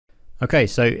Okay,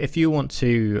 so if you want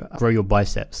to grow your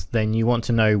biceps, then you want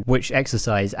to know which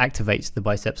exercise activates the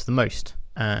biceps the most.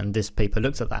 And this paper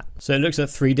looks at that. So it looks at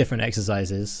 3 different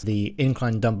exercises: the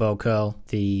incline dumbbell curl,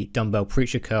 the dumbbell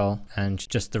preacher curl, and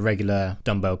just the regular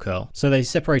dumbbell curl. So they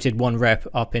separated 1 rep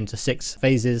up into 6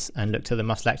 phases and looked at the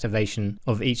muscle activation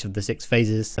of each of the 6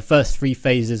 phases. The first 3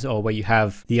 phases are where you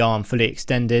have the arm fully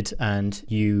extended and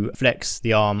you flex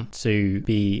the arm to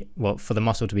be, well, for the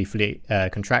muscle to be fully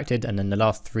contracted. And then the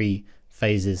last 3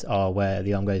 phases are where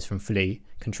the arm goes from fully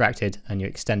contracted and you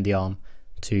extend the arm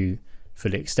to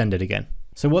fully extended again.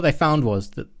 So what they found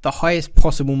was that the highest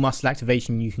possible muscle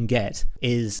activation you can get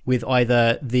is with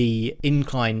either the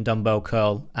incline dumbbell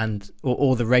curl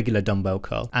or the regular dumbbell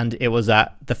curl, and it was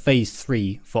at the phase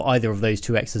 3 for either of those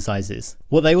 2 exercises.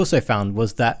 What they also found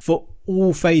was that for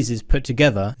all phases put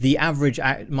together, the average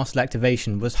muscle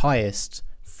activation was highest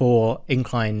for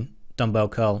incline dumbbell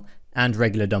curl and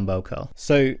regular dumbbell curl.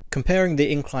 So comparing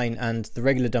the incline and the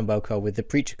regular dumbbell curl with the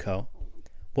preacher curl,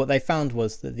 what they found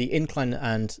was that the incline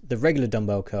and the regular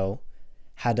dumbbell curl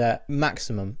had a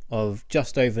maximum of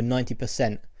just over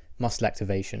 90% muscle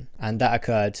activation, and that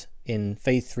occurred in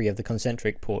phase 3 of the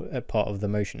concentric part of the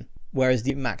motion. Whereas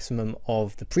the maximum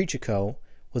of the preacher curl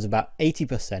was about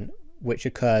 80%, which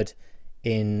occurred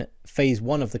in phase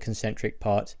 1 of the concentric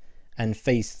part and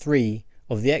phase 3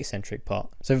 of the eccentric part.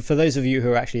 So for those of you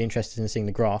who are actually interested in seeing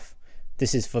the graph,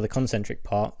 this is for the concentric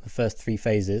part, the first 3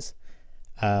 phases.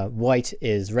 White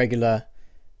is regular,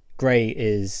 grey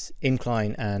is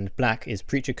incline, and black is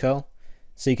preacher curl.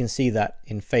 So you can see that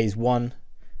in phase 1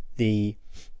 the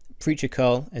preacher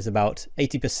curl is about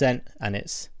 80% and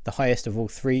it's the highest of all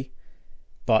 3,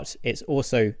 but it's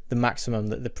also the maximum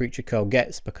that the preacher curl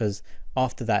gets, because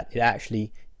after that it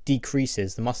actually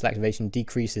decreases, the muscle activation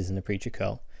decreases in the preacher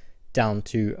curl down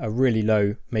to a really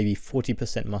low, maybe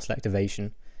 40% muscle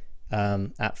activation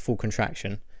at full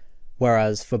contraction.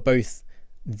 Whereas for both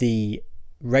the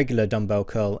regular dumbbell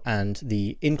curl and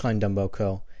the incline dumbbell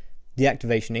curl, the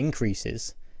activation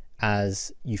increases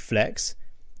as you flex,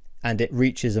 and it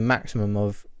reaches a maximum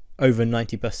of over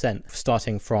 90%,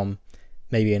 starting from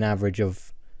maybe an average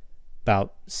of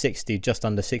about 60, just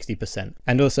under 60%.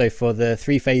 And also for the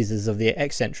 3 phases of the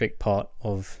eccentric part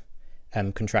of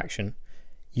contraction,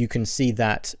 you can see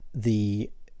that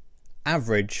the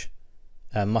average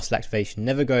muscle activation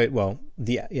never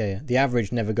the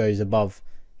average never goes above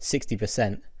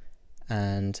 60%,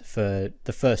 and for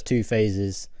the first 2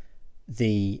 phases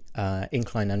the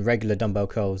incline and regular dumbbell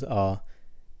curls are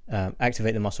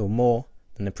activate the muscle more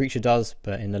than the preacher does,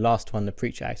 but in the last one the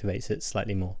preacher activates it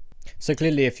slightly more. So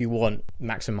clearly if you want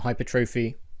maximum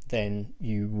hypertrophy, then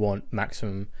you want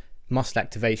maximum muscle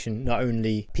activation, not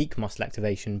only peak muscle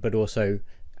activation but also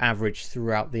average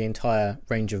throughout the entire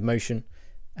range of motion,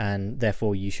 and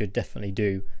therefore you should definitely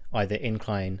do either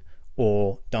incline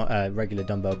or regular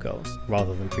dumbbell curls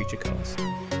rather than preacher curls.